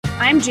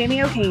I'm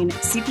Jamie O'Kane,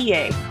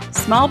 CPA,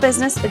 Small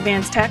Business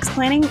Advanced Tax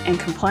Planning and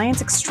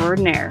Compliance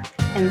Extraordinaire,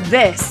 and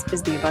this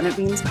is the Abundant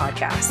Beans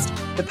Podcast,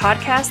 the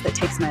podcast that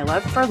takes my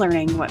love for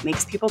learning what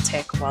makes people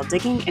tick while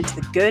digging into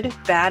the good,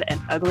 bad, and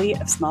ugly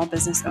of small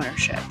business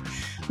ownership.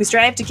 We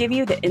strive to give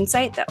you the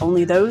insight that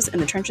only those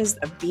in the trenches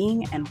of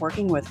being and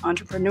working with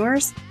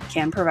entrepreneurs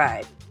can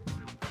provide.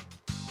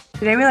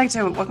 Today, we'd like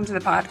to welcome to the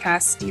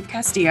podcast Steve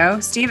Castillo.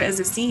 Steve is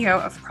the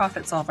CEO of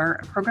Profit Solver,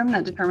 a program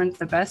that determines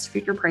the best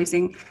future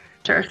pricing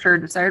to assure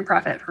desired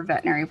profit for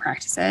veterinary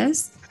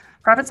practices.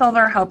 Profit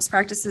Solver helps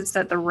practices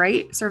set the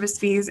right service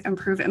fees,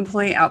 improve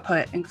employee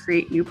output, and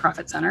create new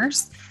profit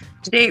centers.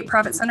 To date,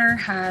 Profit Center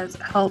has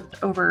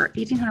helped over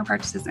 1,800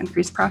 practices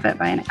increase profit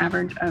by an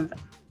average of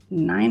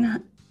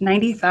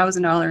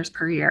 $90,000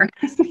 per year.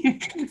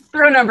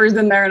 Throw numbers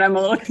in there and I'm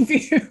a little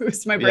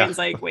confused. My brain's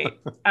like, wait,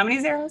 how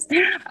many zeros?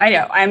 I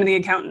know, I'm the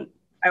accountant.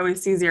 I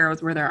always see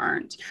zeros where there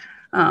aren't.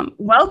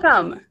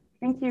 Welcome.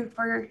 Thank you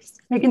for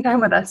making time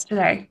with us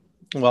today.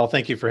 Well,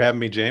 thank you for having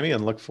me, Jamie,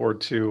 and look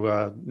forward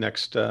to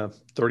next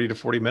 30 to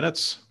 40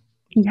 minutes.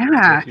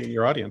 Yeah. With you and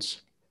your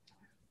audience.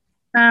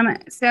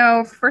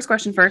 So first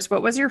question first,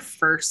 what was your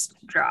first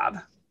job?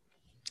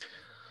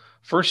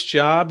 First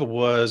job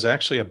was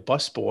actually a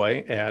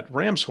busboy at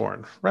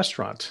Ramshorn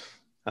Restaurant.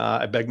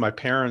 I begged my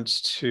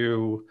parents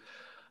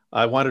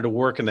I wanted to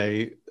work and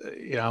I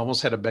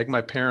almost had to beg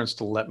my parents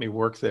to let me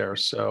work there.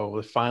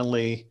 So they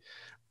finally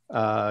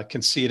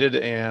conceded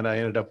and I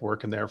ended up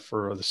working there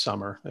for the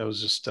summer. It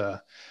was just, I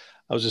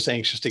was just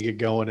anxious to get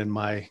going in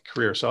my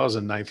career. So I was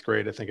in ninth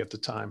grade, I think, at the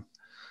time.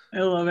 I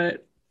love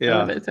it. Yeah. I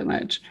love it so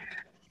much.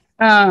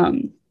 I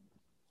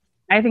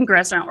think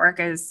restaurant work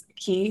is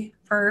key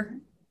for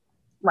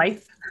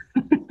life.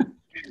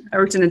 I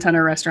worked in a ton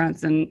of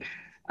restaurants and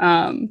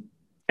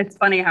it's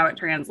funny how it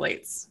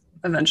translates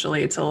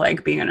eventually to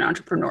like being an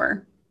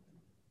entrepreneur.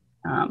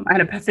 I had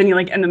an epiphany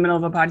like in the middle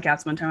of a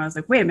podcast one time. I was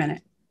like, wait a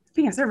minute.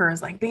 Being a server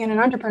is like being an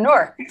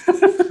entrepreneur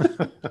because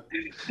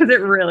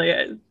it really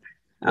is.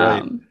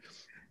 Right.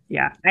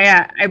 Yeah.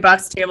 I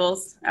bussed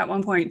tables at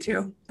one point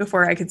too,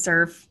 before I could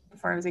serve,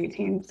 before I was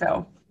 18.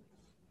 So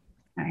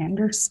I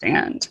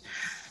understand.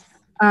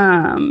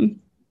 So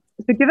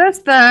give us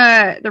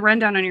the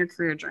rundown on your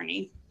career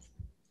journey.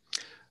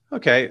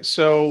 Okay.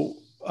 So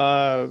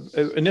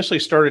initially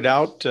started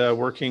out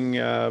working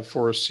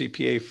for a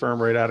CPA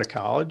firm right out of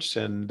college.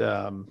 And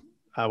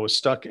I was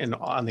stuck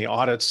on the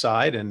audit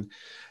side. And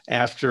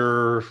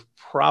after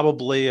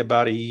probably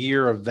about a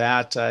year of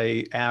that,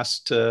 I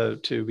asked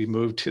to be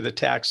moved to the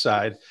tax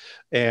side.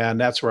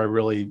 And that's where I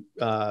really,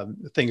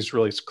 things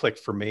really clicked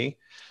for me.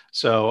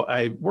 So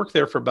I worked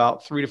there for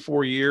about 3 to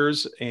 4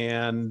 years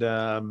and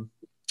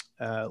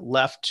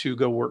left to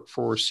go work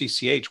for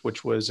CCH,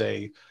 which was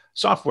a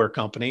software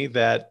company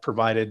that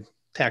provided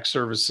tax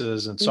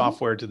services and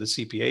software to the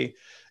CPA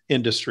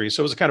industry.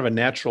 So it was kind of a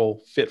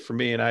natural fit for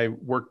me. And I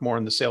worked more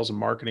on the sales and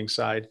marketing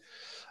side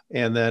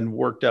and then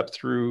worked up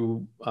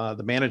through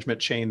the management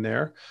chain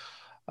there.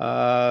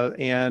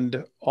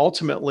 And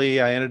ultimately,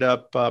 I ended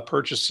up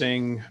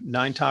purchasing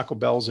 9 Taco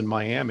Bells in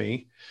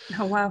Miami.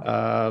 Oh,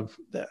 wow.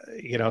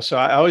 So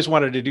I always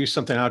wanted to do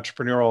something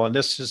entrepreneurial, and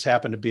this just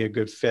happened to be a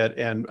good fit.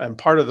 And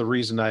part of the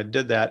reason I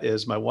did that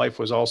is my wife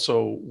was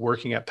also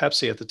working at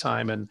Pepsi at the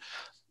time, and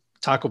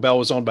Taco Bell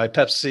was owned by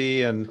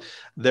Pepsi, and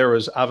there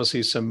was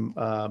obviously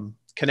some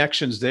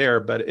connections there,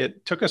 but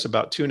it took us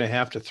about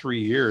 2.5 to 3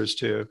 years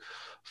to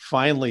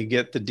finally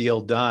get the deal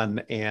done.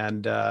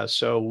 And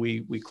so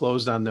we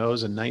closed on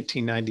those in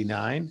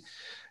 1999.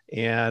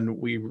 And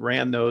we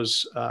ran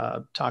those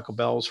Taco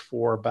Bells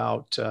for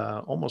about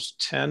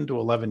almost 10 to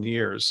 11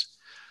 years.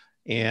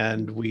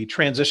 And we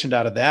transitioned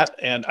out of that.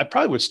 And I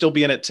probably would still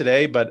be in it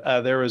today, but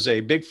there was a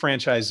big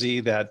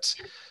franchisee that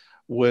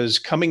was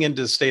coming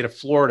into the state of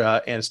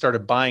Florida and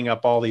started buying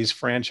up all these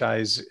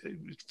franchisees.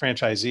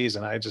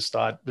 And I just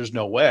thought, there's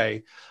no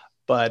way.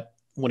 But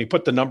when he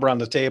put the number on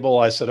the table,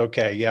 I said,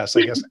 okay, yes,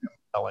 I guess I'm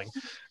selling.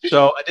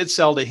 So I did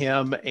sell to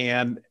him.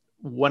 And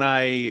when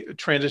I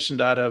transitioned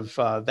out of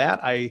that,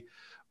 I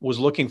was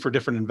looking for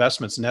different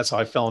investments, and that's how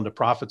I fell into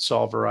Profit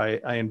Solver.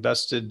 I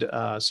invested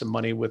some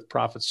money with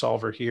Profit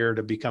Solver here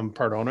to become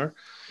part owner.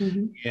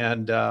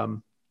 And I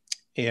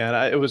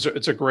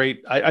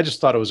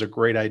just thought it was a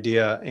great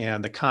idea.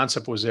 And the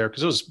concept was there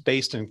because it was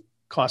based in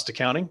cost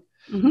accounting.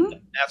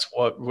 That's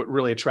what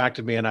really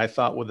attracted me. And I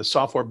thought with the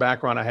software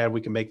background I had,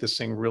 we can make this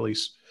thing really,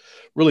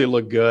 really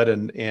look good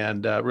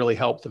and really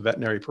help the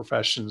veterinary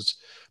professionals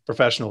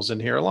in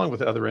here, along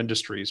with other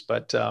industries.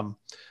 But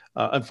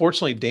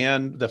unfortunately,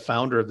 Dan, the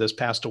founder of this,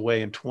 passed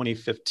away in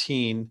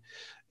 2015.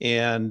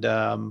 And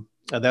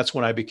that's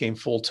when I became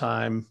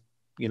full-time,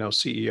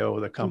 CEO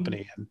of the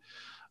company,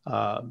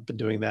 and been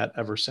doing that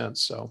ever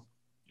since. So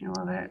I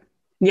love it.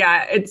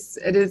 Yeah,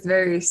 it is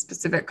very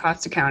specific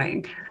cost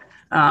accounting.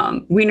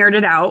 We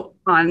nerded out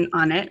on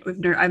it.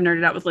 I've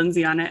nerded out with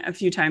Lindsay on it a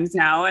few times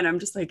now. And I'm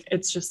just like,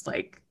 it's just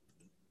like,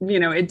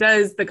 it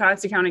does the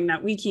cost accounting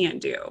that we can't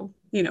do,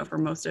 for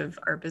most of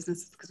our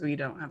businesses because we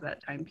don't have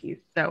that time piece.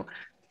 So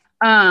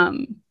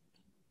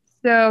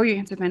So you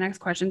answered my next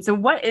question. So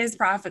what is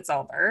Profit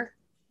Solver?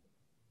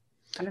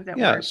 How does it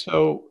Yeah. work?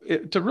 So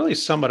to really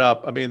sum it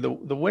up, I mean,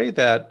 the way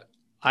that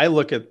I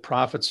look at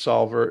Profit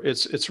Solver,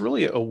 it's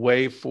really a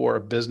way for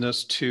a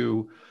business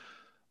to,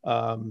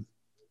 um,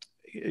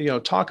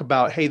 talk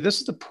about, hey, this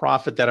is the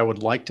profit that I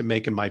would like to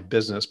make in my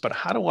business, but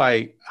how do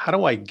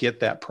I get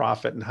that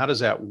profit and how does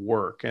that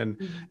work?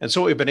 Mhm. And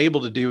so what we've been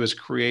able to do is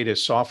create a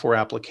software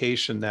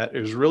application that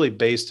is really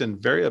based in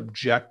very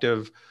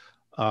objective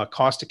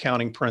cost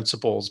accounting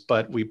principles,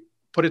 but we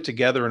put it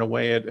together in a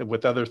way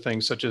with other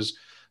things such as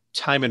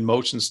time and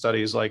motion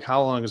studies, like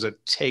how long does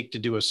it take to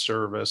do a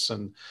service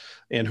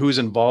and who's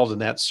involved in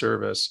that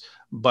service,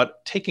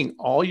 but taking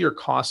all your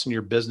costs in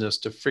your business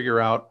to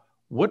figure out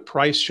what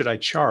price should I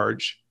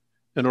charge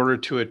in order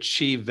to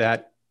achieve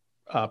that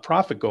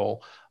profit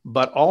goal,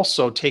 but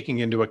also taking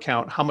into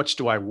account how much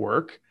do I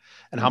work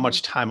and how Mhm.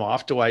 much time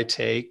off do I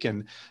take How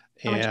much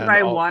do and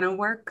I all, want to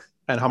work?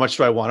 and how much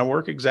do I want to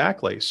work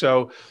exactly?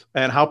 So,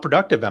 and how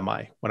productive am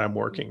I when I'm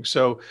working?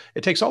 So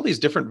it takes all these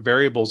different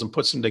variables and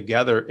puts them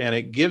together, and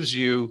it gives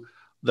you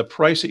the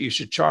price that you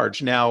should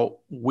charge. Now,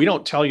 we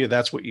don't tell you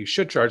that's what you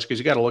should charge because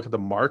you got to look at the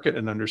market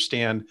and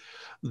understand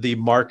the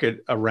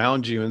market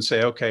around you and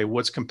say, okay,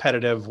 what's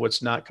competitive,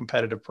 what's not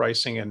competitive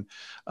pricing, and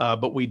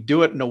but we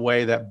do it in a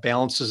way that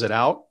balances it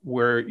out,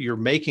 where you're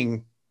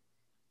making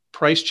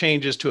price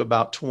changes to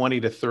about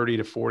 20 to 30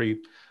 to 40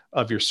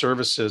 of your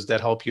services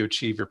that help you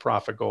achieve your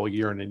profit goal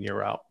year in and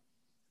year out.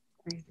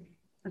 Crazy.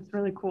 That's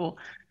really cool.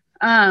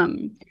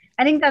 Um,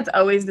 I think that's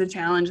always the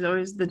challenge.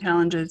 Always the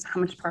challenge is how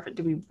much profit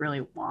do we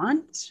really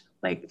want?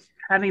 Like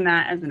having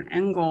that as an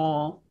end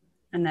goal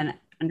and then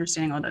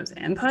understanding all those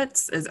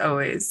inputs is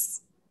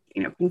always,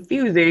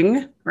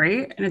 confusing,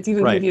 right? And it's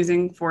even Right.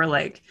 confusing for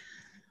like,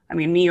 I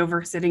mean, me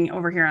over sitting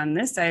over here on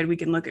this side, we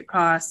can look at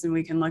costs and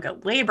we can look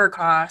at labor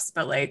costs,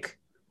 but like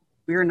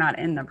we're not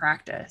in the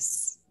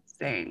practice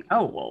saying,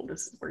 oh, well,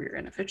 this is where your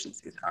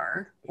inefficiencies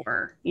are,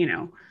 or,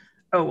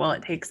 oh, well,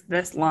 it takes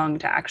this long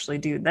to actually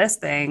do this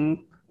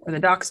thing, or the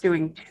doc's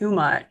doing too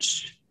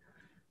much,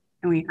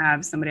 and we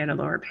have somebody at a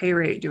lower pay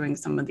rate doing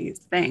some of these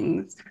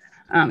things.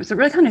 So it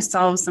really kind of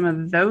solves some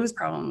of those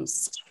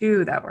problems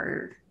too that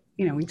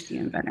we see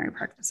in veterinary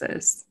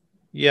practices.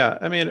 Yeah,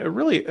 I mean, it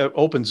really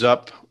opens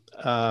up.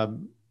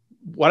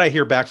 What I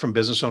hear back from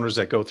business owners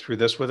that go through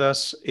this with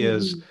us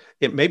is Mm-hmm.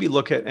 it made me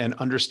look at and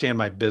understand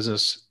my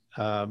business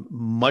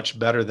much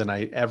better than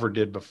I ever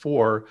did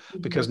before,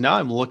 Mm-hmm. because now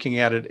I'm looking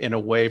at it in a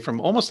way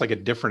from almost like a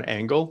different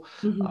angle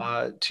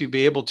Mm-hmm. to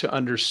be able to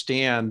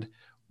understand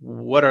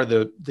what are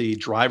the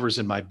drivers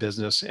in my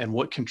business and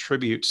what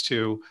contributes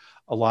to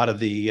a lot of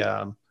the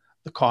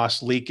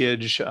cost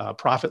leakage,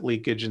 profit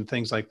leakage, and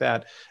things like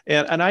that.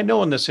 And I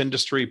know in this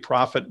industry,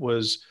 profit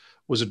was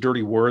a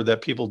dirty word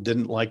that people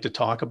didn't like to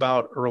talk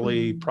about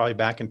early, Mm-hmm. probably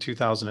back in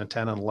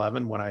 2010 and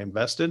 11 when I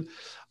invested.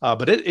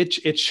 But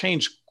it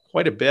changed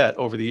quite a bit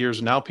over the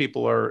years. Now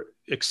people are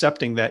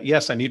accepting that,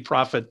 yes, I need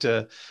profit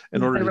in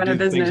order To to run a do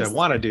the things I business.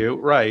 want to do,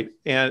 right,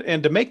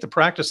 and to make the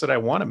practice that I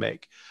want to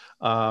make.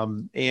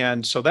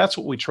 And so that's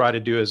what we try to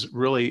do, is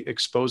really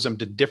expose them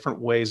to different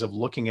ways of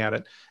looking at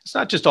it. It's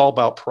not just all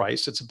about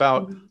price. It's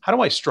about Mm-hmm. how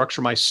do I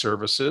structure my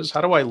services? How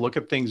do I look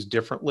at things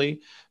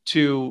differently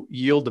to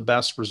yield the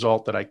best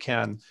result that I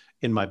can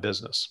in my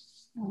business?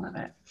 I love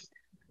it.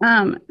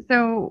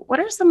 So what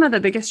are some of the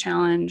biggest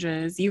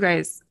challenges you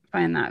guys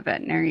find that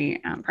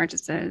veterinary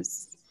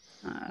practices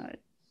uh,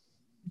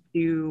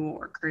 do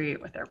or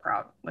create with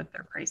with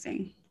their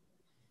pricing?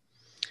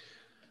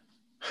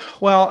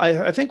 Well,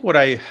 I think what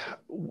I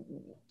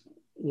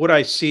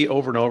see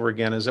over and over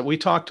again is that we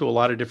talk to a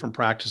lot of different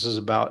practices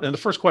about, and the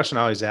first question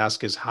I always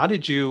ask is,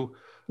 Mhm.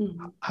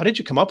 how did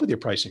you come up with your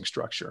pricing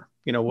structure?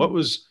 Mhm.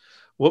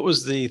 What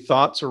was the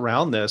thoughts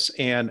around this?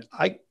 And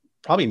I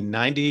probably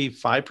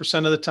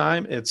 95% of the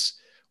time it's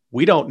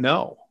we don't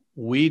know.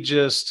 We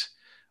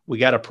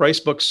got a price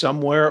book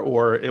somewhere,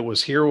 or it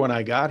was here when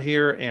I got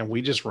here and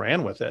we just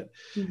ran with it.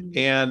 Mhm.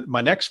 And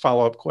my next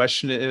follow-up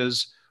question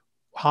is,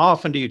 how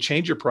often do you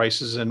change your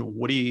prices and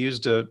what do you use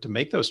to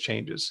make those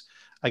changes?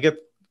 I get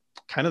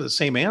kind of the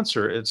same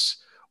answer. It's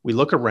we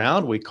look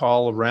around, we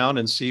call around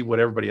and see what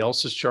everybody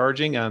else is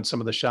charging on some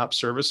of the shop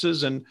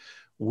services, and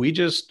we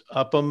just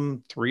up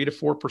them 3 to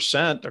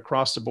 4%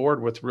 across the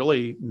board with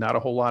really not a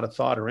whole lot of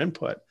thought or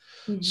input.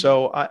 Mhm.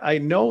 So I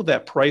know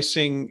that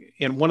pricing,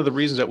 and one of the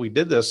reasons that we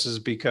did this is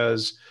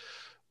because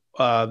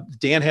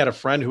Dan had a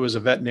friend who was a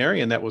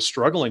veterinarian that was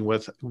struggling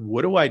with,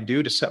 what do I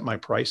do to set my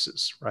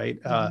prices,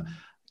 right? Mhm.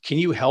 Can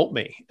you help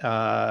me?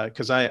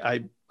 Because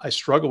I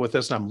struggle with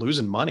this and I'm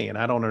losing money and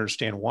I don't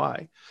understand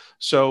why.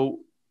 So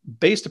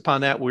based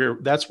upon that,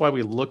 that's why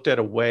we looked at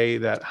a way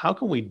that how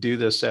can we do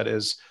this that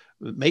is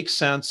makes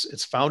sense.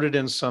 It's founded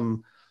in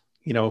some,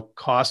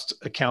 cost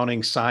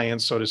accounting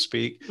science, so to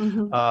speak,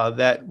 Mhm.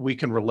 that we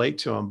can relate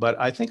to them. But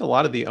I think a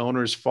lot of the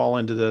owners fall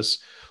into this.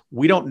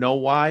 We don't know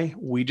why.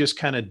 We just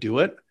kind of do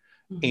it,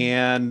 Mhm.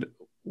 and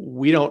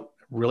we don't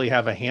really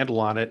have a handle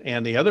on it.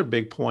 And the other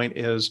big point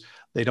is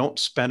they don't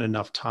spend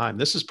enough time.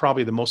 This is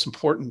probably the most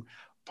important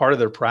part of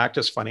their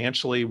practice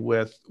financially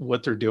with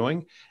what they're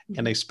doing.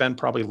 And they spend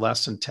probably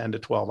less than 10 to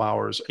 12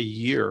 hours a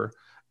year,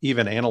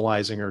 even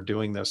analyzing or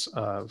doing this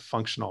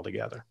function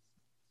altogether.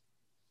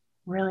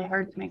 Really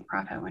hard to make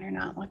profit when you're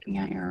not looking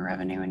at your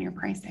revenue and your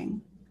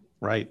pricing.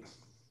 Right.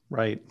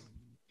 Right.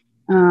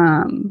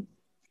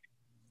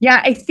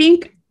 Yeah, I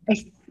think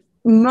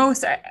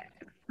most,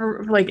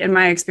 like in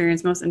my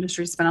experience, most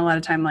industries spend a lot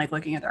of time like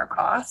looking at their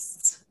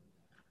costs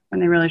when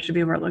they really should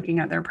be looking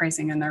at their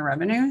pricing and their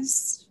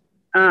revenues,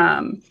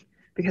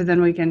 because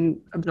then we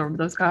can absorb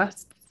those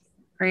costs,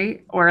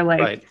 right? Or like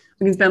Right.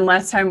 we can spend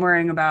less time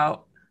worrying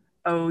about,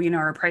 oh, you know,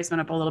 our price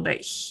went up a little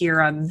bit here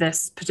on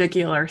this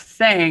particular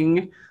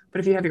thing. But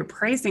if you have your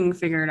pricing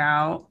figured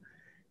out,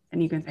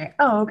 and you can say,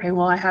 oh, okay,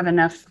 well, I have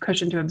enough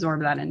cushion to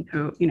absorb that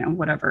into, you know,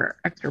 whatever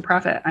extra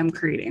profit I'm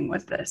creating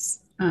with this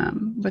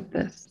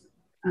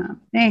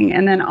thing.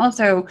 And then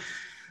also,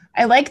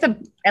 I like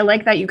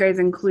that you guys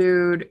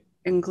include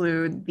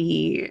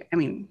the, I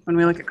mean, when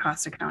we look at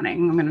cost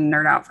accounting, I'm going to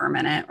nerd out for a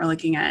minute. We're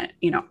looking at,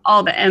 you know,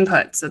 all the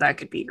inputs. So that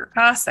could be your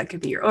costs, that could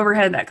be your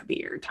overhead, that could be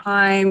your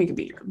time, it could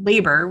be your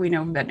labor. We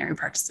know veterinary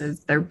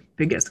practices, their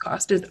biggest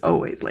cost is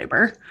always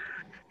labor.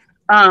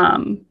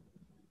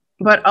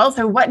 But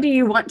also, what do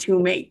you want to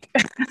make?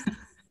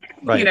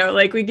 Right. You know,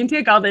 like we can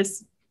take all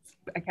this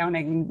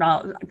accounting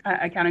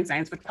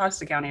science, but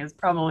cost accounting is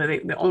probably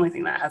the only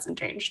thing that hasn't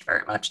changed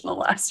very much in the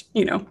last,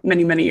 you know,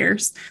 many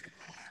years.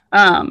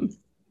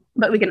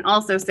 But we can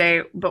also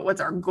say, but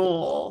what's our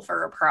goal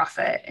for a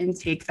profit, and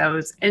take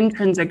those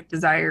intrinsic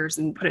desires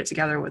and put it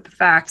together with the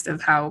facts of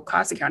how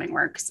cost accounting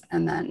works,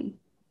 and then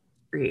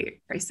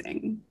create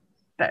pricing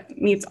that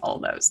meets all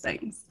those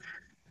things.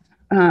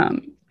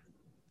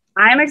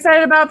 I'm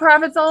excited about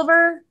Profit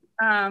Solver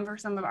for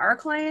some of our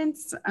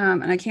clients,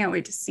 and I can't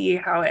wait to see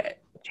how it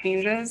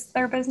changes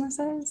their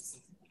businesses.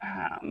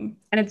 And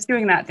it's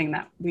doing that thing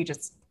that we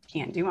just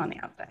can't do on the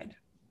outside,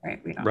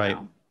 right? We don't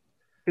know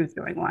who's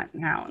doing what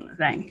and how and the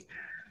thing.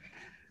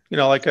 You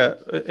know, like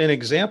an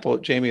example,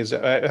 Jamie, is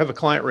I have a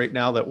client right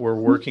now that we're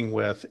working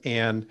with,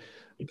 and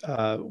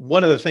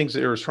one of the things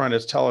that they were trying to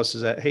tell us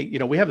is that, hey, you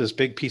know, we have this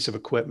big piece of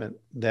equipment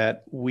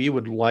that we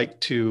would like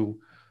to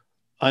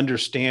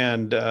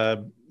understand,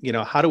 you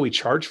know, how do we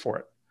charge for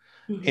it?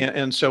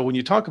 And so when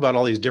you talk about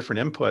all these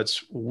different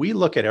inputs, we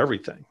look at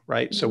everything,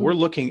 right? So we're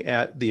looking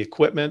at the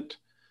equipment,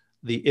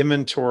 the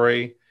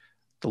inventory,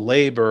 the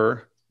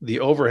labor, the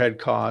overhead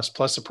costs,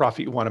 plus the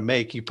profit you want to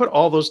make. You put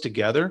all those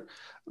together,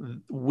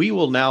 we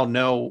will now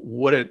know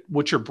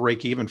what your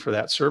break even for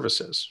that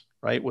service is,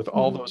 right? With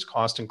all those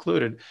costs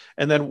included.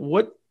 And then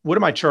what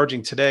am I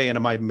charging today? And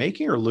am I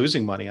making or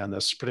losing money on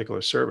this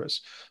particular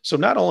service? So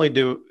not only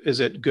is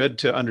it good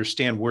to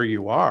understand where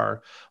you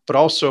are, but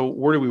also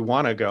where do we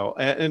want to go?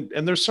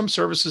 And there's some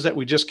services that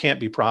we just can't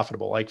be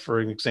profitable. Like for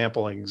an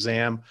example, an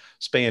exam,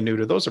 spay and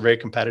neuter, those are very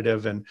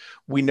competitive. And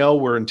we know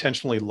we're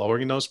intentionally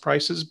lowering those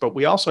prices, but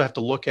we also have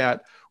to look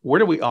at where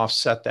do we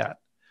offset that?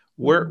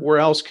 Where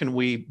else can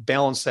we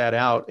balance that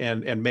out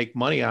and make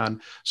money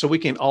on, so we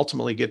can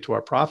ultimately get to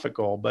our profit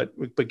goal? But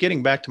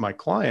getting back to my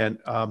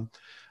client,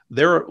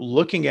 they're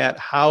looking at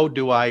how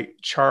do I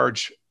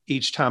charge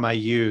each time I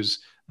use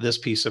this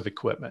piece of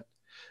equipment.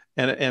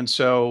 And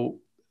so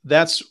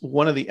that's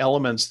one of the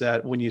elements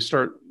that when you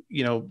start,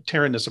 you know,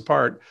 tearing this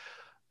apart,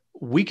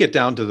 we get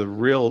down to the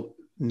real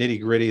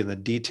nitty gritty and the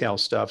detail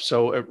stuff.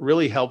 So it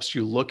really helps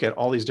you look at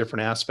all these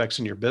different aspects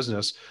in your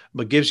business,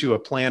 but gives you a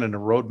plan and a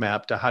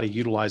roadmap to how to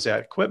utilize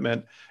that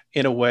equipment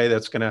in a way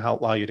that's going to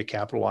help allow you to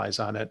capitalize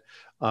on it.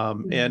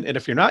 And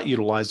if you're not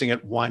utilizing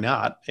it, why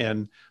not?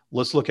 And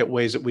let's look at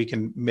ways that we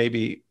can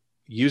maybe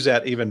use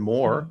that even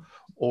more,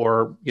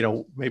 or, you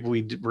know, maybe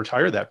we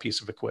retire that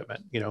piece of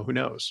equipment, you know, who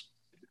knows?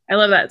 I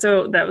love that.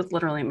 So that was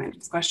literally my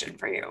next question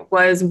for you,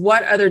 was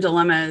what other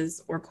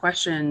dilemmas or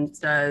questions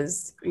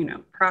does, you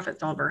know, Profit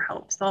Solver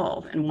help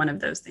solve? And one of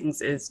those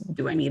things is,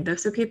 do I need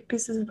this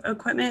piece of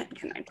equipment?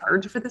 Can I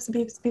charge for this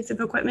piece of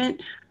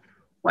equipment?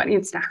 What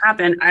needs to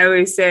happen? I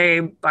always say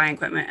buying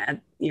equipment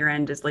at year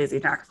end is lazy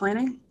tax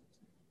planning.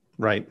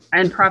 Right.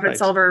 And Profit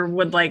Solver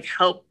would like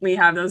help me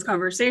have those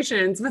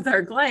conversations with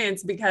our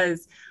clients,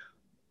 because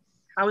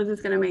how is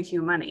this going to make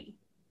you money?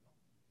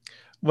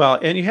 Well,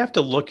 and you have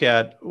to look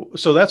at,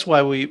 so that's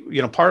why we,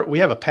 you know, we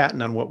have a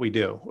patent on what we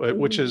do,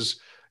 which is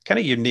kind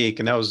of unique.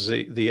 And that was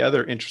the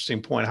other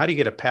interesting point. How do you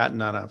get a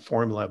patent on a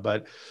formula?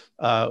 But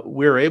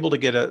we're able to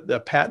get a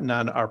patent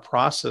on our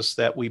process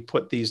that we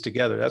put these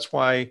together. That's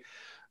why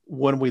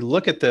when we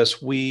look at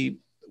this, we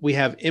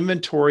have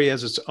inventory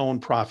as its own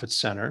profit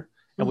center,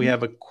 and we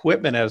have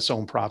equipment as its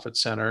own profit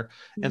center.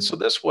 And so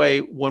this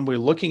way, when we're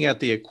looking at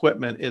the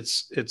equipment,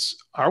 it's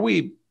are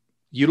we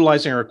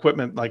utilizing our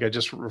equipment like I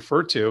just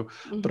referred to,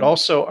 but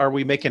also are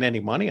we making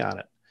any money on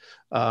it?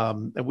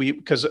 And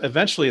because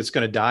eventually it's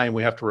going to die and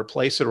we have to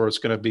replace it, or it's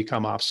going to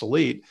become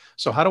obsolete.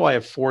 So how do I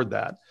afford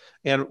that?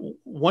 And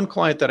one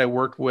client that I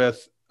worked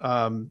with,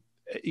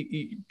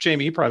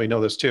 Jamie, you probably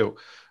know this too.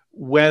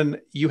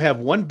 When you have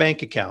one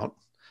bank account,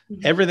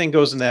 everything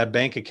goes in that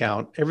bank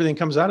account, everything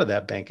comes out of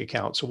that bank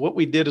account. So what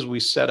we did is we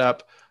set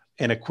up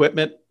an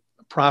equipment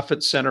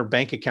profit center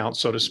bank account,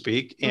 so to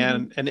speak,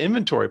 and an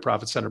inventory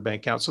profit center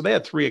bank account. So they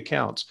had 3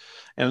 accounts.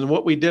 And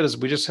what we did is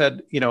we just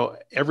had,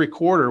 every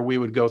quarter we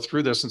would go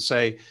through this and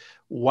say,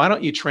 why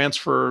don't you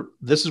transfer,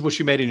 this is what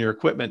you made in your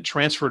equipment,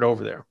 transfer it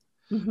over there.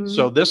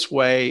 So this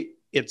way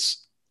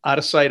it's out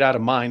of sight, out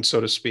of mind, so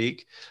to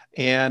speak.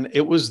 And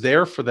it was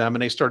there for them,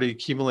 and they started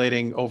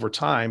accumulating over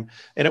time,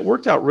 and it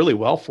worked out really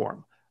well for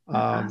them.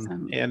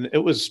 Awesome. And it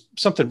was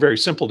something very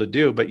simple to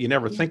do, but you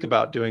never think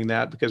about doing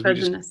that because we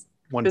just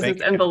one business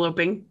bank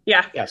enveloping.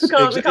 Yeah. Yes. We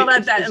call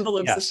that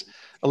envelope. Yes.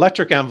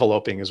 Electric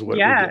enveloping is what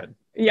we did.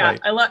 Yeah.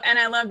 Right. I love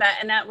that.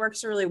 And that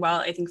works really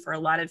well, I think, for a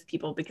lot of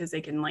people, because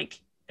they can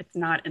it's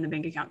not in the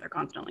bank account they're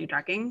constantly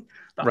tracking,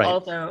 but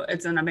also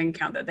it's in a bank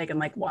account that they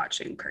can watch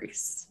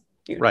increase.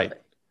 Usually. Right.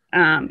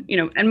 And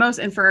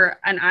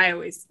I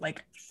always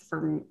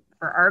for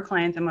our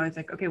clients, I'm always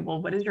like, okay,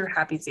 well, what is your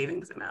happy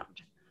savings amount?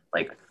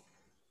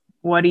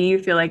 What do you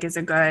feel like is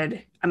a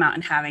good amount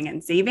in having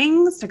in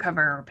savings to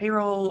cover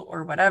payroll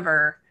or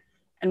whatever?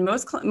 And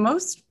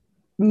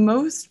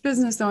most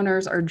business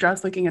owners are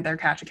just looking at their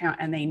cash account,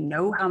 and they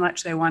know how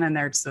much they want in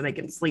there so they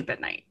can sleep at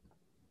night.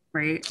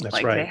 Right.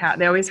 That's right.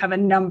 They always have a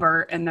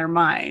number in their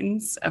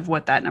minds of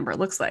what that number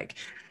looks like.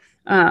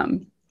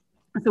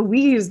 So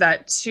we use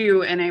that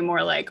too in a more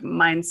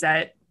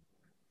mindset,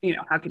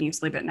 how can you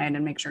sleep at night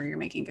and make sure you're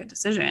making good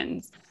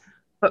decisions?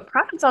 But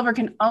Profit Solver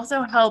can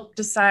also help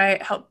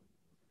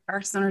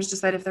our owners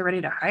decide if they're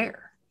ready to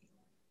hire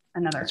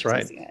another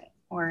associate,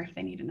 or if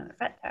they need another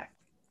vet tech,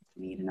 if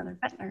they need another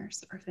vet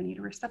nurse, or if they need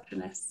a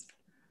receptionist.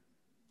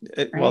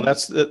 Well,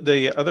 that's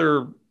the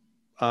other,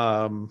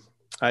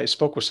 I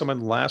spoke with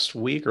someone last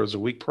week, or it was a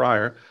week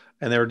prior,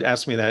 and they were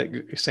asking me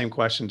that same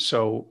question.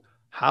 So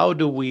how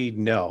do we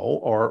know,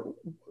 or,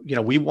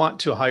 we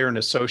want to hire an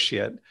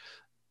associate,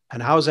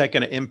 and how is that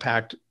going to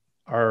impact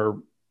our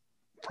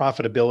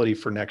profitability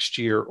for next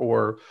year?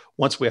 Or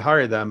once we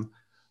hire them,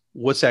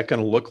 what's that going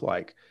to look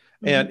like?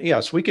 And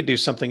yes, we could do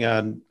something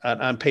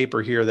on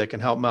paper here that can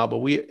help them out, but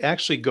we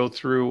actually go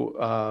through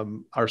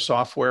our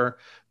software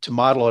to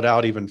model it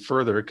out even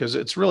further, because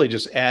it's really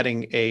just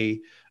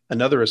adding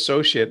another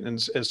associate.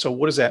 And so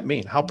what does that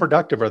mean? How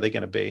productive are they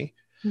going to be?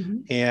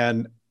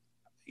 And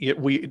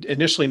we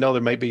initially know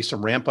there might be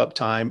some ramp up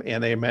time,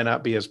 and they may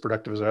not be as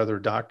productive as other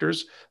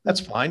doctors. That's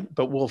fine,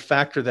 but we'll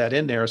factor that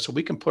in there so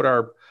we can put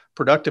our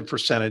productive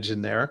percentage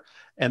in there.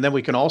 And then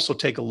we can also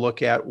take a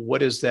look at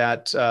what is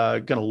that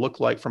going to look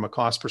like from a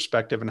cost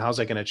perspective, and how's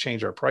that going to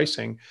change our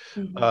pricing?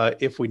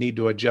 If we need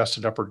to adjust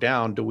it up or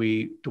down, do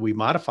we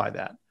modify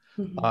that?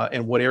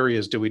 And what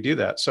areas do we do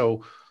that?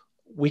 So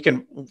we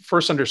can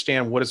first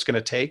understand what it's going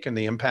to take and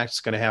the impact it's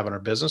going to have on our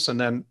business. And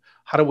then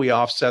how do we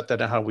offset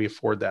that, and how do we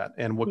afford that?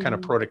 And what kind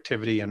of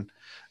productivity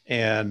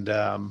and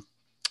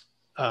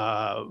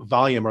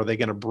volume are they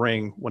going to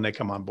bring when they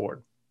come on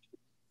board?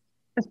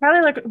 It's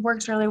probably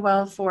works really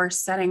well for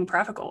setting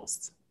profit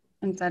goals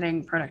and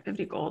setting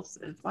productivity goals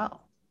as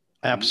well.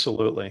 Right?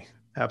 Absolutely.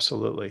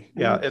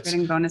 And it's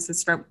getting bonus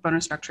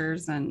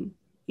structures, and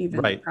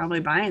even probably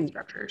buy-in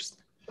structures.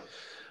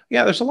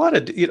 Yeah. There's a lot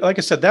of, like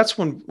I said, that's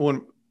when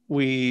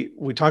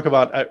we talk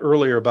about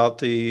earlier about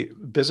the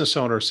business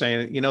owner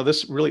saying,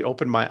 this really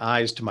opened my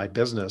eyes to my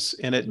business.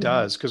 And it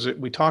does, because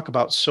we talk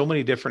about so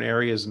many different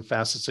areas and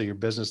facets of your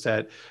business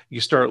that you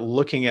start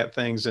looking at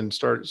things and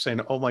start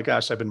saying, oh my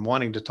gosh, I've been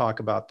wanting to talk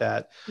about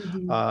that.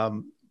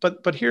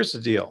 But here's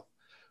the deal.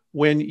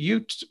 When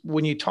you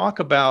talk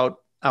about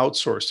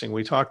outsourcing,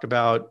 we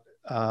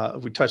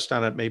touched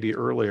on it maybe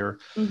earlier.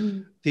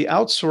 The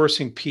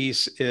outsourcing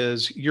piece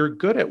is you're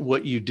good at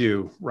what you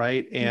do,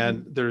 right?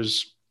 And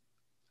there's,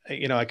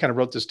 I kind of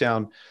wrote this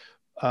down.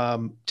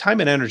 Time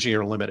and energy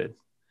are limited.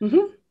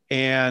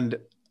 And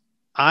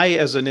I,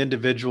 as an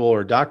individual,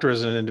 or doctor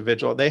as an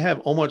individual, they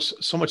have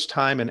almost so much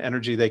time and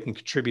energy they can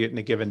contribute in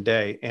a given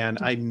day. And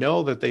I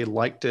know that they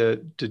like to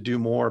do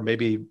more,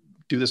 maybe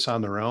do this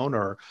on their own,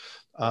 or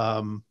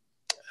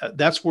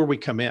that's where we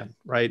come in,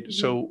 right?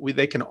 So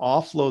they can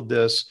offload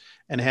this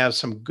and have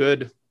some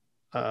good,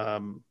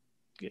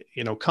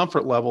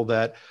 comfort level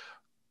that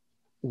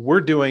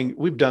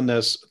we've done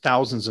this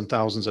thousands and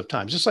thousands of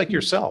times, just like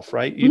yourself,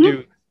 right? You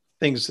do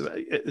things,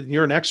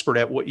 you're an expert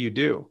at what you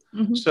do.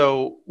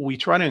 So we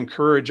try to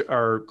encourage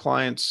our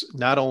clients,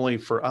 not only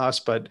for us,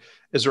 but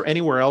is there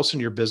anywhere else in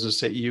your business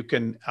that you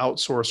can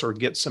outsource or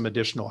get some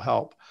additional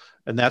help?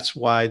 And that's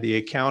why the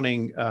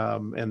accounting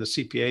and the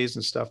CPAs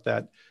and stuff,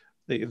 that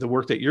the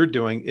work that you're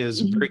doing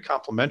is very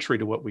complementary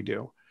to what we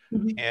do,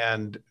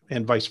 and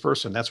vice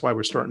versa. And that's why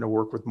we're starting to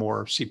work with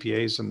more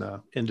CPAs in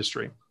the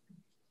industry.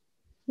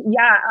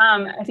 Yeah,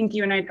 I think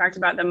you and I talked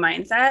about the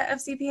mindset of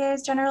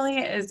CPAs generally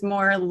is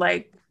more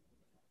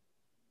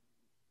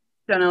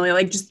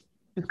just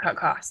cut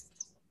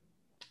costs.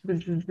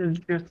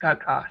 Just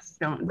cut costs.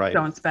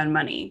 Don't spend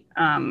money.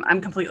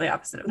 I'm completely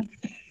opposite of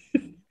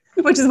that.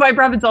 Which is why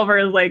Profit Solver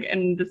is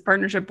and this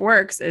partnership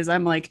works, is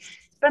I'm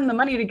spend the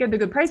money to get the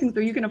good pricing so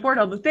you can afford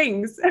all the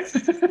things.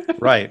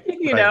 Right.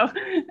 you know?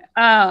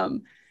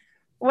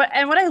 What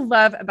I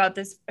love about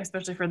this,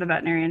 especially for the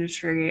veterinary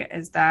industry,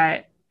 is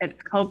that it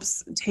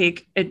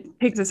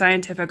takes a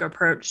scientific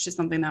approach to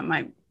something that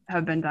might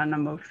have been done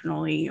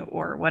emotionally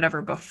or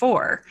whatever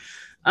before.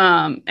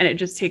 And it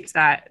just takes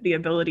the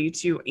ability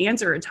to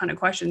answer a ton of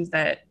questions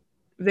that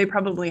they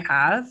probably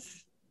have,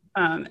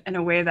 in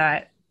a way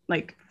that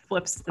like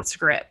flips the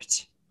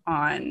script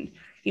on,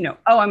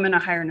 oh, I'm going to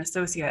hire an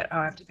associate. Oh,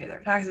 I have to pay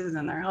their taxes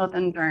and their health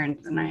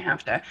insurance, and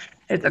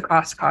it's a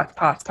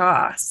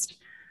cost.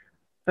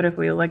 But if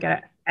we look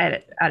at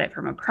it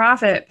from a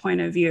profit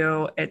point of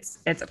view, it's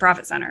a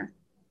profit center.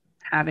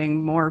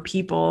 Having more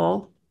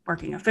people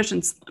working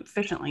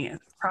efficiently is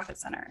a profit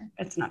center.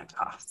 It's not a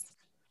cost.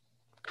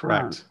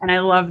 Correct. And I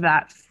love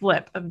that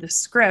flip of the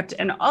script.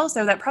 And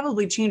also that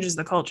probably changes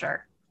the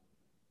culture,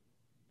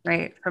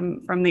 right?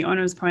 From the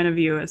owner's point of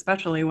view,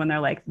 especially when they're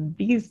like,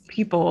 these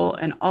people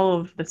and all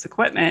of this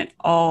equipment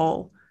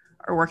all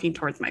are working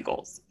towards my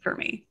goals for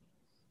me.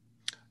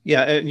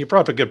 Yeah. And you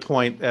brought up a good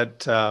point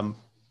that's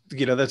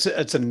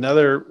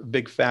another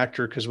big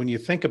factor. Because when you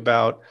think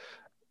about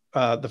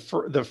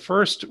the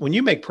first, when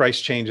you make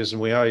price changes,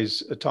 and we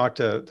always talk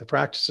to the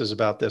practices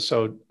about this.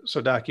 So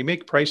Doc, you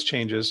make price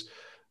changes.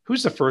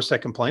 Who's the first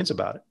that complains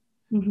about it?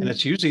 Mm-hmm. And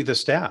it's usually the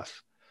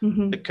staff,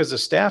 mm-hmm. because the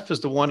staff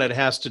is the one that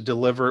has to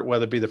deliver it,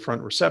 whether it be the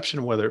front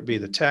reception, whether it be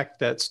the tech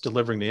that's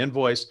delivering the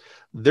invoice.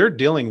 They're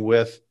dealing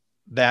with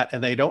that,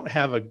 and they don't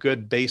have a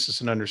good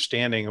basis and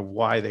understanding of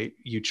why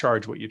you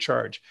charge what you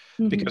charge.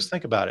 Mm-hmm. Because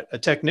think about it. A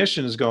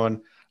technician is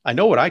going, I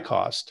know what I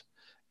cost,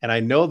 and I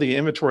know the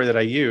inventory that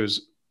I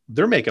use.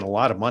 They're making a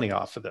lot of money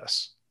off of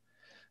this.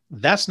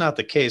 That's not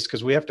the case,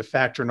 because we have to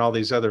factor in all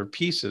these other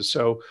pieces.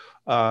 So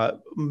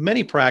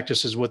many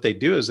practices, what they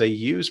do is they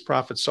use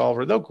Profit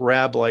Solver. They'll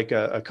grab like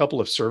a couple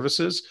of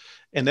services,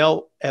 and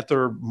they'll, at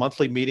their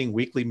monthly meeting,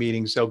 weekly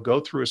meetings, they'll go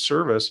through a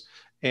service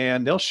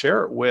and they'll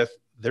share it with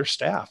their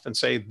staff and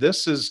say,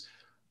 this is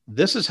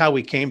how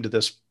we came to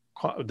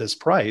this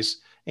price.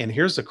 And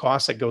here's the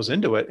cost that goes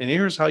into it. And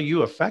here's how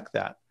you affect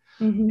that.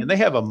 Mm-hmm. And they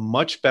have a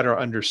much better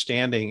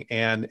understanding,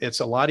 and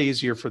it's a lot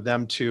easier for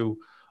them to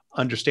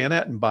understand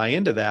that and buy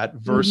into that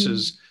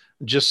versus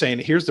mm-hmm. just saying,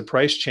 here's the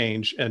price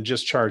change and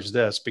just charge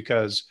this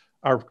because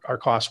our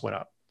costs went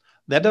up.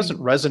 That doesn't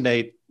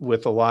resonate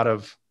with a lot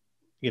of,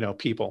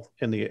 people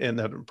in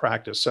the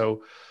practice.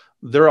 So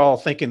they're all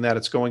thinking that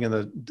it's going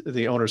in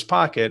the owner's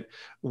pocket,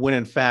 when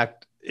in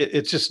fact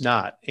it's just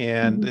not.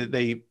 And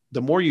mm-hmm.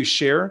 The more you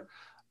share,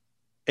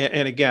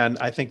 and again,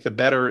 I think the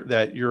better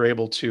that you're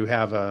able to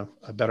have a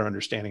better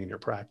understanding in your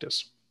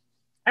practice.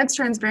 That's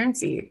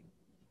transparency.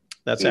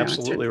 That's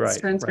absolutely right.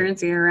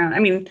 Transparency around. I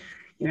mean,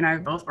 you and I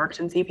have both worked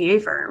in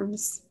CPA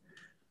firms.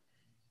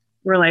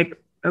 We're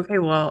like, okay,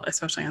 well,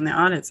 especially on the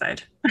audit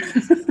side,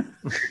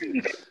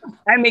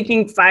 I'm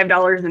making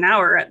 $5 an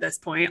hour at this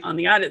point on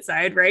the audit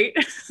side, right?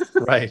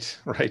 Right.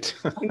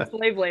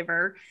 Slave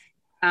labor.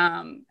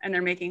 And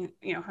they're making,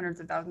 hundreds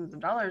of thousands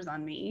of dollars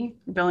on me,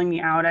 billing me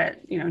out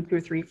at, 2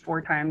 or 3,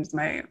 4 times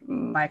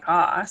my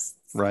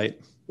costs. Right.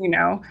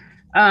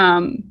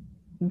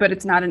 But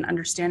it's not an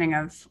understanding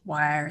of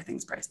why are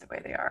things priced the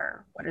way they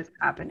are, what is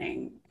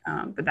happening.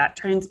 But that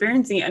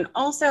transparency, and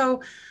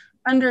also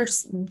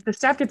the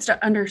staff gets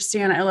to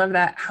understand, I love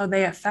that, how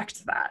they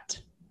affect that,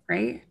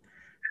 right?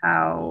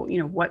 How,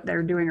 what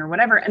they're doing or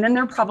whatever. And then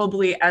they're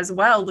probably as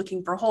well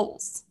looking for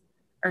holes,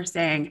 or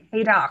saying,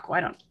 hey doc, why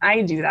don't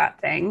I do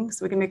that thing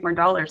so we can make more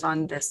dollars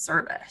on this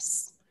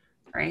service,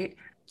 right?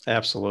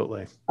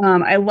 Absolutely.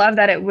 I love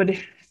that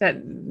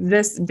that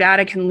this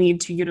data can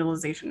lead to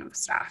utilization of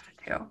staff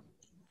too.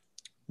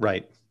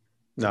 Right.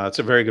 No, it's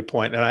a very good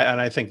point. And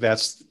I think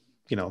that's,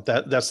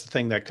 that's the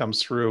thing that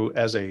comes through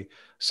as a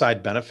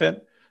side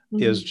benefit,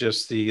 mm-hmm. is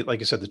just like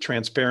you said, the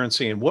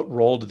transparency and what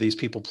role do these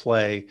people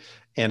play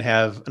and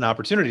have an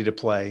opportunity to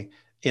play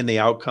in the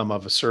outcome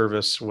of a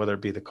service, whether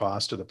it be the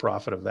cost or the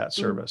profit of that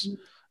service.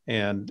 Mm-hmm.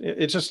 And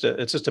it's just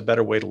a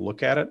better way to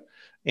look at it,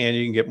 and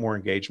you can get more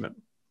engagement.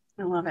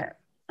 I love it.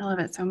 I love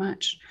it so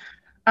much.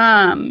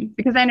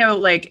 Because I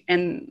know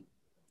in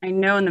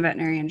the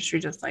veterinary industry,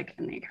 just like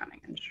in the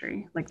accounting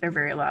industry, like they're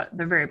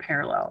very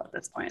parallel at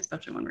this point,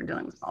 especially when we're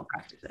dealing with small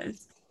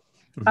practices.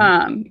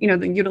 Mm-hmm.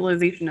 The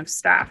utilization of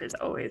staff is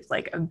always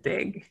like a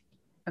big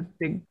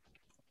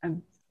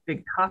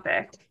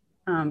topic,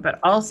 but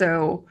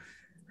also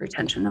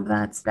retention of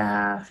that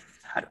staff,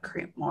 how to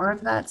create more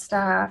of that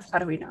staff, how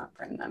do we not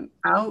burn them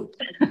out,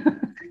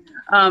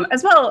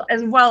 as well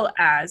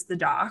as the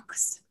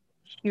docs.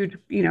 Huge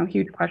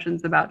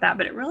questions about that.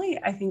 But it really,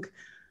 I think,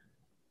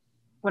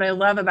 what I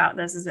love about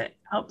this is it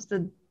helps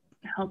the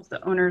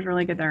owners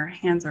really get their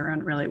hands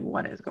around really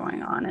what is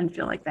going on and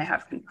feel like they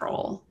have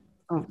control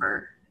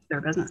over their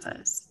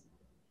businesses,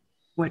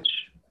 which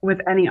with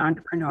any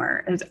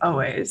entrepreneur is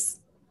always,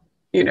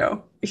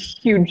 a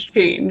huge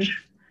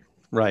change.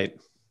 Right.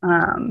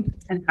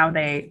 And how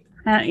they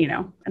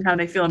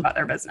feel about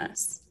their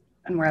business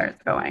and where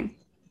it's going.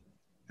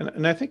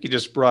 And I think you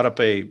just brought up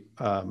a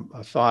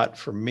thought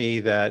for me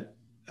that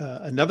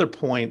another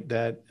point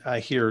that I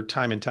hear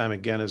time and time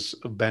again is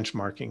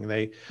benchmarking.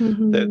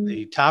 Mm-hmm.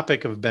 The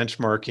topic of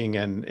benchmarking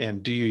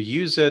and do you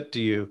use it?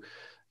 Do you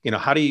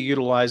how do you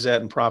utilize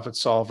that in Profit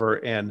Solver?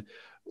 And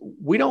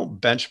we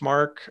don't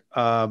benchmark,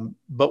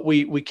 but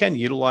we can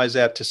utilize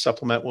that to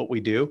supplement what we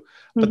do.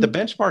 But the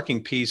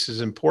benchmarking piece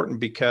is important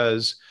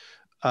because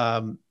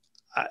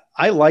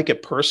I like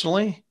it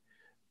personally,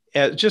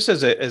 just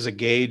as a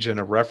gauge and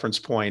a reference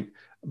point.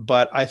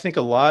 But I think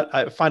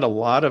I find a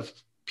lot of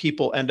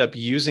people end up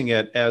using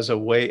it as a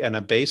way and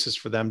a basis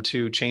for them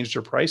to change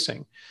their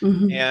pricing.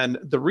 And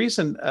the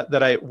reason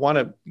that I want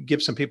to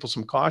give some people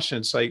some caution,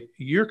 it's like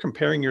you're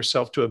comparing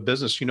yourself to a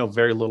business you know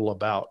very little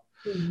about.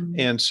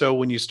 And so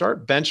when you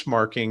start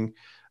benchmarking,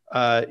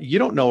 you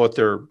don't know what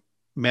their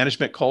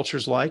management culture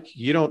is like.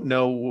 You don't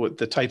know what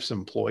the types of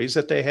employees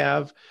that they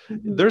have.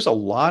 There's a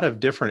lot of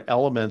different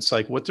elements,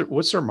 like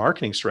what's their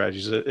marketing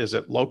strategies? Is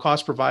it low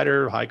cost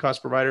provider, high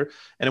cost provider?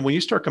 And when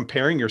you start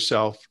comparing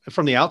yourself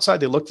from the outside,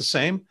 they look the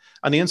same.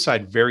 On the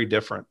inside, very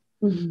different.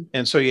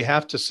 And so you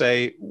have to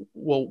say,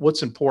 well,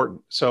 what's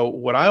important? So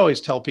what I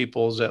always tell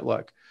people is that,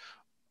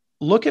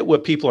 look at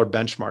what people are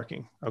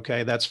benchmarking.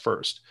 Okay. That's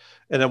first.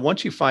 And then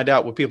once you find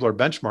out what people are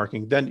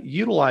benchmarking, then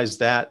utilize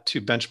that to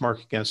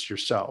benchmark against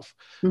yourself.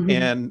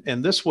 And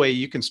this way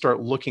you can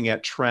start looking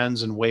at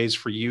trends and ways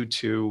for you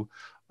to,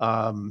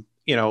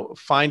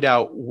 find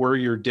out where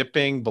you're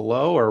dipping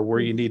below or where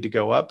you need to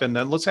go up. And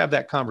then let's have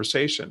that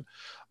conversation.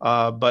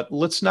 But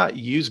let's not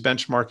use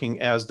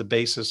benchmarking as the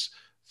basis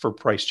for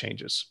price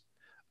changes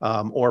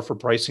or for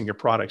pricing your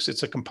products.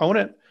 It's a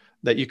component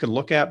that you can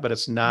look at, but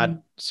it's not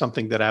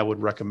something that I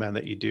would recommend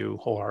that you do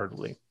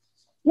wholeheartedly.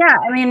 Yeah,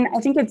 I mean,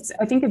 I think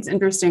it's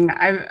interesting.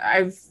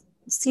 I've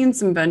seen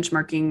some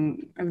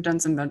benchmarking. I've done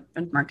some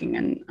benchmarking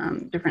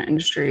in different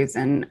industries,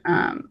 and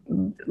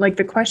like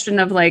the question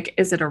of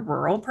is it a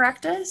rural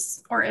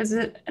practice or is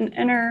it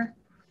an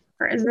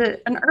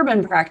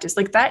urban practice?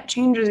 Like that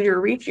changes your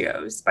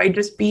ratios by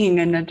just being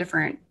in a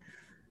different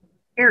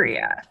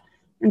area.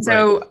 And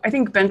so I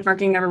think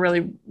benchmarking never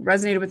really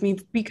resonated with me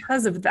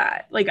because of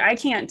that. Like I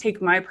can't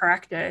take my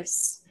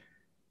practice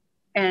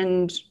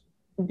and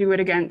do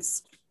it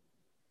against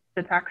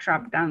the tack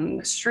shop down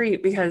the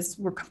street because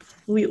we're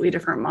completely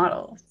different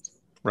models.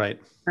 Right.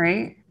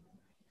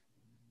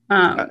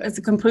 It's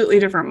a completely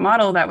different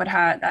model that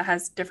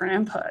has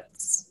different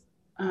inputs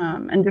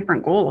and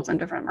different goals and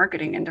different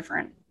marketing and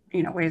different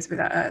ways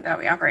that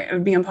we operate. It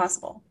would be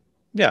impossible.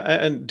 Yeah,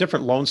 and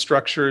different loan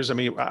structures. I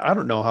mean, I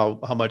don't know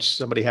how much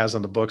somebody has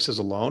on the books as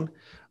a loan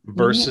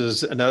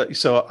versus another.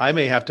 So I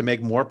may have to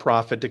make more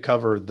profit to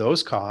cover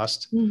those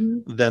costs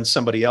than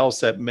somebody else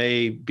that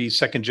may be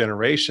second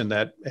generation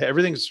that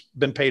everything's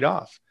been paid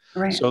off.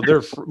 Right. So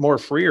they're more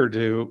freer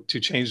to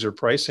change their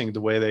pricing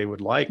the way they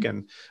would like,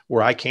 and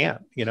where I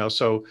can't.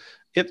 So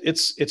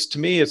it's to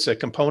me it's a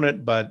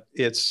component, but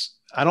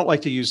I don't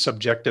like to use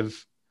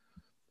subjective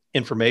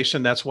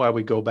information. That's why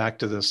we go back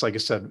to this, like I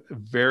said,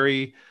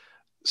 very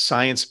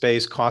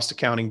science-based, cost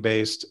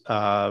accounting-based,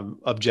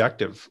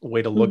 objective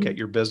way to look at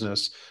your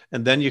business.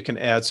 And then you can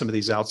add some of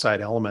these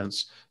outside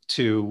elements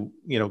to,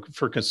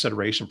 for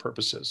consideration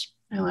purposes.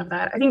 I love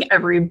that. I think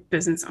every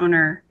business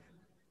owner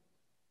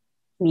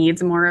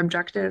needs more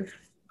objective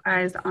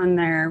eyes on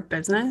their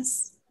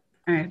business.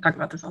 And I talk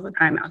about this all the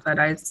time. Outside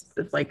eyes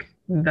is like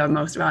the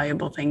most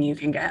valuable thing you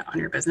can get on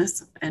your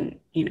business and,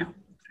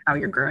 how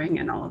you're growing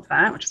and all of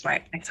that, which is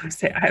why I always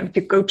say I have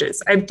two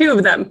coaches. I have two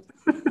of them.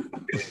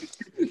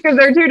 Because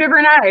they're two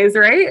different eyes,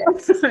 right?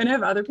 And I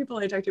have other people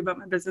I talk to about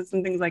my business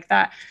and things like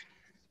that.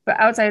 But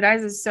outside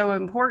eyes is so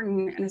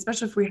important. And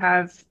especially if we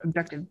have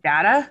objective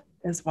data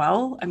as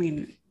well. I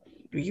mean,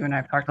 you and I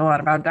have talked a lot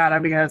about data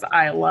because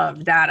I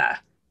love data.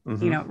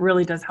 It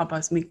really does help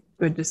us make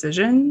good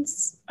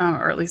decisions,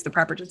 or at least the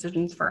proper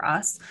decisions for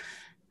us.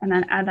 And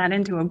then add that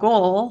into a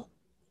goal.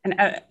 And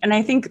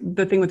I think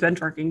the thing with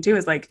benchmarking too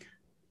is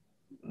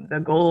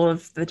the goal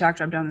of the tack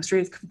job down the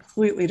street is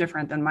completely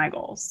different than my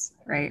goals,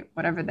 right?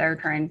 Whatever they're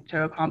trying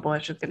to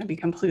accomplish is going to be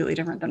completely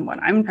different than what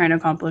I'm trying to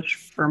accomplish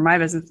for my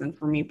business and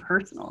for me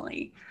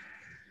personally.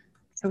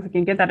 So if we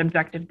can get that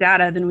objective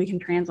data, then we can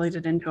translate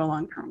it into a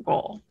long-term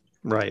goal.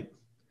 Right.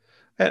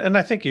 And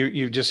I think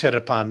you just hit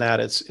upon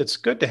that. It's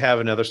good to have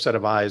another set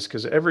of eyes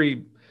because I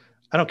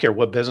don't care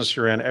what business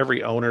you're in,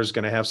 every owner is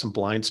going to have some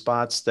blind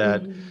spots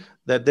that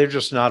they're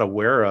just not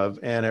aware of.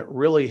 And it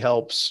really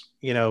helps,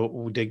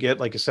 to get,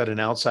 like I said, an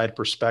outside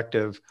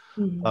perspective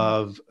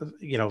of,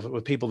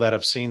 with people that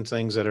have seen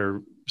things that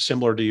are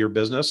similar to your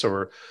business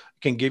or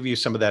can give you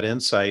some of that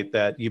insight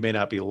that you may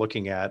not be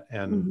looking at.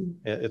 And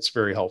it's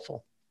very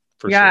helpful.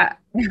 Sure.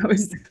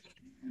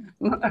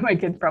 My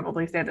kids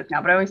probably say this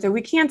now, but I always say,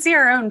 we can't see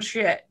our own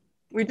shit.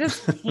 We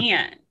just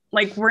can't.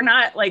 We're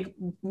not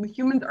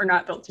humans are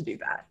not built to do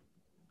that.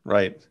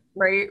 Right.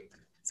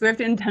 So we have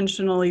to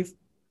intentionally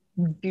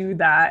do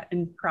that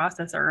and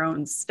process our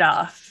own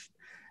stuff,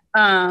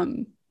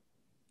 and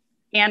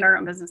our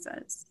own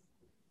businesses,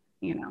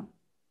 and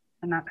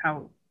that's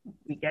how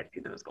we get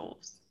to those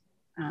goals.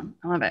 I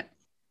love it.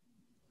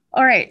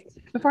 All right.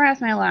 Before I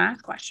ask my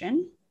last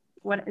question,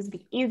 what is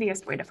the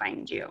easiest way to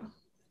find you?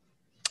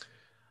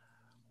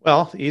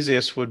 Well, the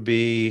easiest would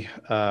be,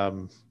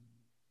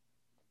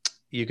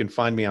 you can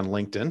find me on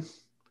LinkedIn.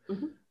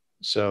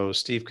 So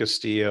Steve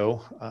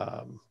Castillo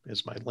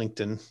is my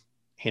LinkedIn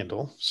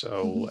handle.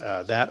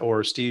 So that,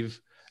 or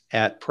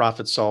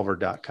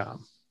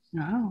steve@profitsolver.com.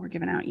 Oh, we're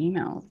giving out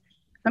emails.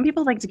 Some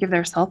people like to give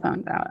their cell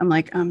phones out. I'm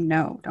like,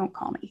 no, don't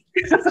call me.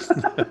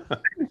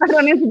 I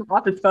don't answer the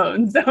office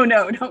phone, so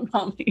no, don't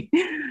call me.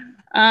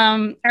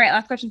 All right,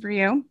 last question for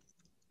you.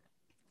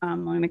 Let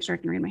me make sure I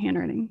can read my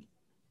handwriting.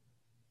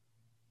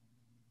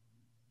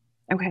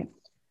 Okay.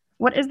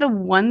 What is the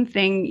one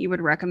thing you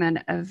would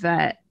recommend a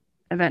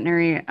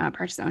veterinary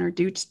practice owner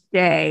do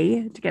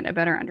today to get a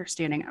better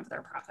understanding of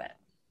their profit?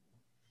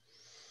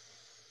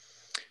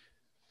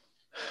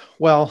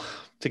 Well,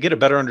 to get a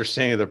better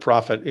understanding of the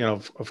profit,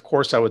 of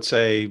course, I would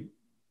say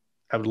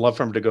I would love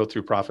for them to go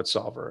through Profit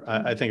Solver.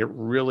 I think it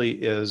really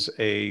is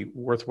a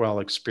worthwhile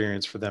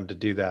experience for them to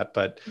do that.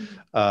 But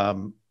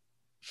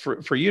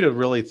for you to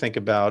really think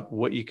about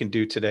what you can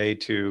do today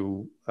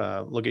to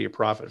look at your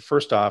profit,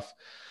 first off,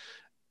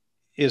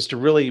 is to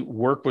really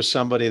work with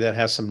somebody that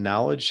has some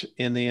knowledge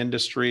in the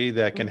industry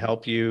that can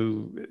help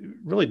you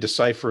really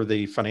decipher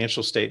the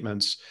financial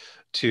statements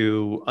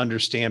to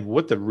understand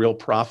what the real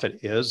profit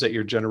is that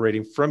you're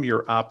generating from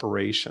your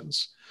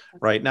operations,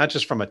 right? Not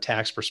just from a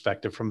tax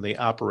perspective, from the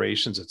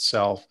operations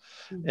itself.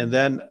 And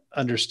then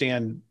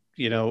understand,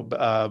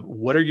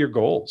 what are your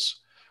goals?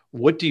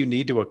 What do you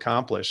need to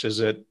accomplish? Is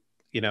it,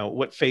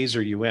 what phase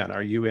are you in?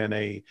 Are you in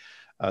a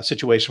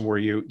situation where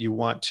you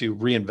want to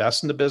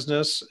reinvest in the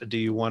business? Do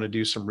you want to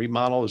do some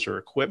remodels or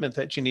equipment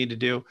that you need to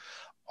do?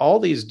 All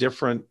these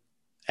different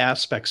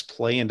aspects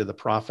play into the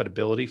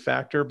profitability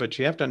factor, but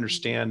you have to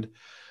understand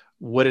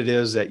what it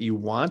is that you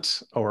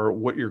want or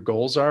what your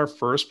goals are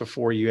first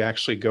before you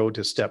actually go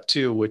to step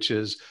two, which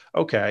is,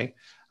 okay,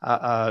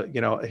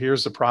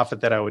 here's the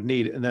profit that I would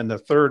need. And then the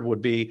third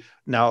would be,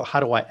 now, how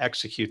do I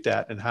execute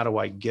that? And how do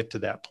I get to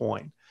that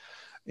point?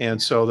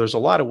 And so there's a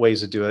lot of ways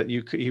to do it.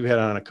 You hit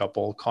on a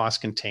couple: cost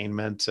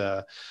containment,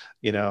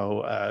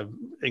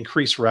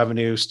 increase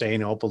revenue,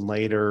 staying open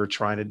later,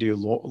 trying to do a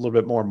little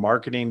bit more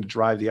marketing to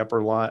drive the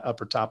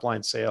upper top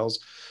line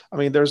sales. I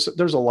mean, there's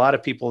a lot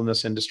of people in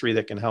this industry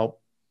that can help,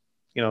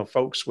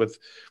 folks with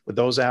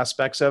those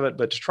aspects of it,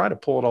 but to try to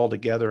pull it all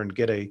together and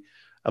get a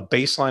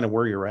baseline of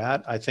where you're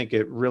at, I think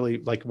it really,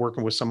 like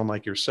working with someone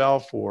like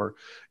yourself or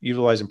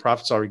utilizing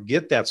Profit Solver,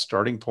 get that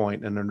starting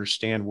point and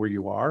understand where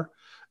you are,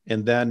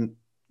 and then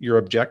your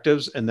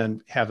objectives, and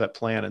then have that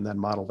plan and then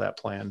model that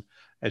plan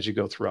as you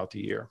go throughout the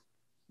year.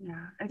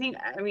 Yeah.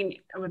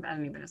 With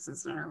any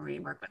business owner, we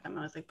work with them,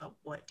 I was like, but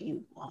what do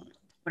you want?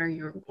 What are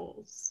your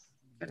goals?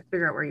 You got to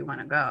figure out where you want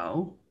to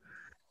go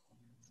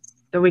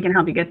so we can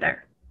help you get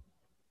there.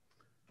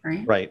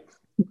 Right. Right.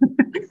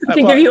 I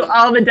can give you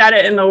all the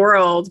data in the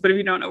world, but if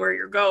you don't know where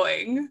you're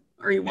going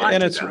or you want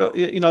to go.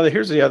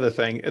 Here's the other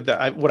thing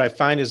that what I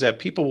find is that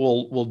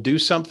people will do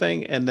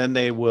something and then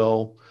they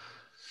will,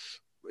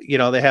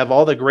 they have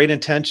all the great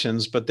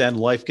intentions, but then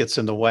life gets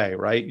in the way,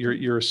 right?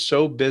 You're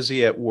so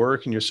busy at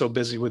work and you're so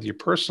busy with your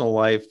personal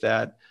life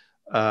that,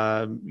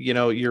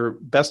 your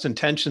best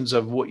intentions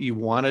of what you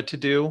wanted to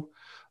do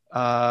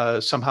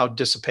somehow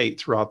dissipate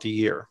throughout the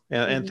year.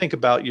 And think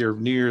about your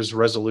New Year's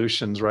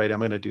resolutions, right? I'm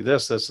going to do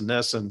this, this, and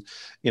this. And,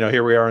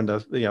 here we are in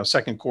the,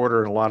 second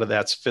quarter, and a lot of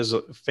that's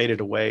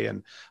faded away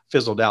and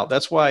fizzled out.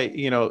 That's why,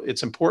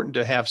 it's important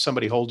to have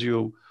somebody hold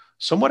you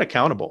somewhat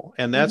accountable.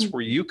 And that's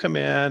where you come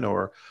in,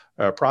 or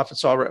Profit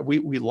Solver.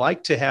 We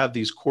like to have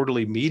these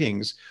quarterly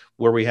meetings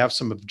where we have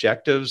some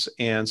objectives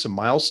and some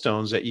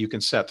milestones that you can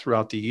set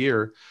throughout the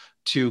year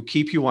to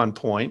keep you on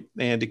point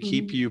and to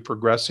keep you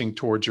progressing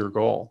towards your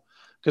goal.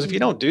 Because if you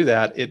don't do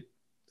that,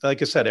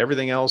 like I said,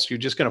 everything else, you're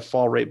just going to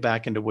fall right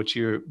back into what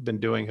you've been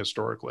doing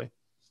historically.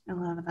 I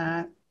love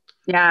that.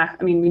 Yeah.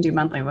 We do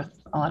monthly with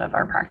a lot of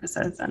our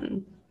practices,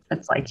 and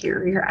it's like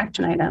your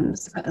action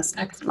items for this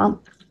next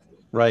month.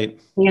 Right.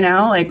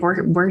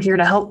 We're here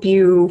to help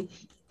you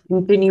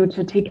continue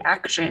to take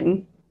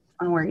action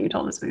on where you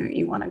told us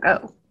you want to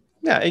go.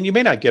 Yeah. And you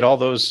may not get all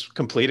those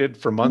completed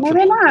for month.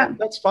 Maybe not.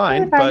 That's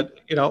fine. But,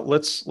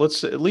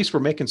 let's at least we're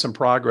making some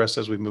progress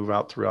as we move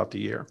out throughout the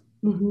year.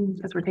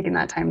 Because we're taking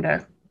that time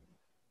to,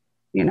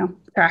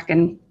 track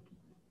and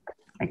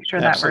make sure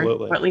that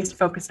we're at least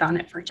focused on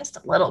it for just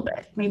a little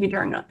bit. Maybe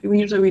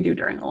usually we do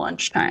during the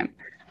lunchtime.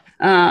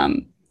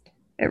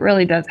 It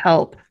really does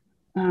help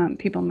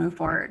people move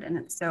forward, and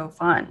it's so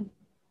fun.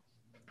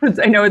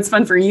 I know it's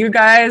fun for you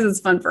guys. It's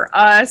fun for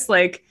us.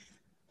 Like,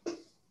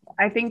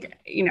 I think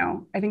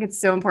it's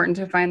so important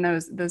to find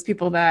those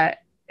people that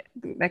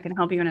can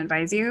help you and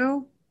advise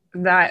you,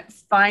 that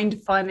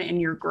find fun in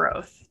your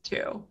growth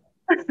too.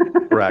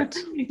 Correct.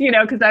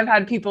 Because I've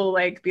had people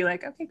be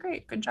like, okay,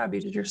 great, good job,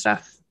 you did your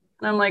stuff,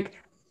 and I'm like,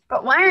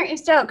 but why aren't you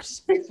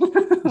stoked?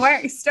 Why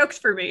aren't you stoked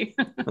for me?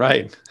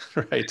 Right.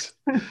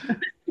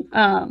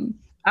 Awesome.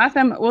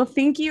 Well,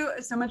 thank you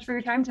so much for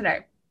your time today.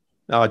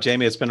 Oh,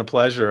 Jamie, it's been a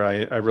pleasure.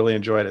 I really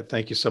enjoyed it.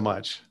 Thank you so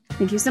much.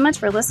 Thank you so much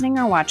for listening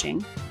or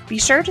watching. Be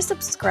sure to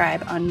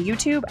subscribe on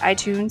YouTube,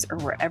 iTunes, or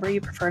wherever you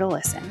prefer to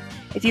listen.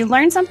 If you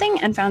learned something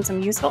and found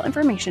some useful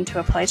information to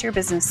apply to your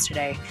business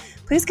today,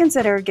 please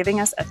consider giving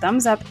us a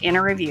thumbs up and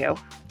a review.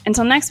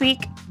 Until next week,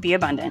 be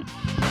abundant.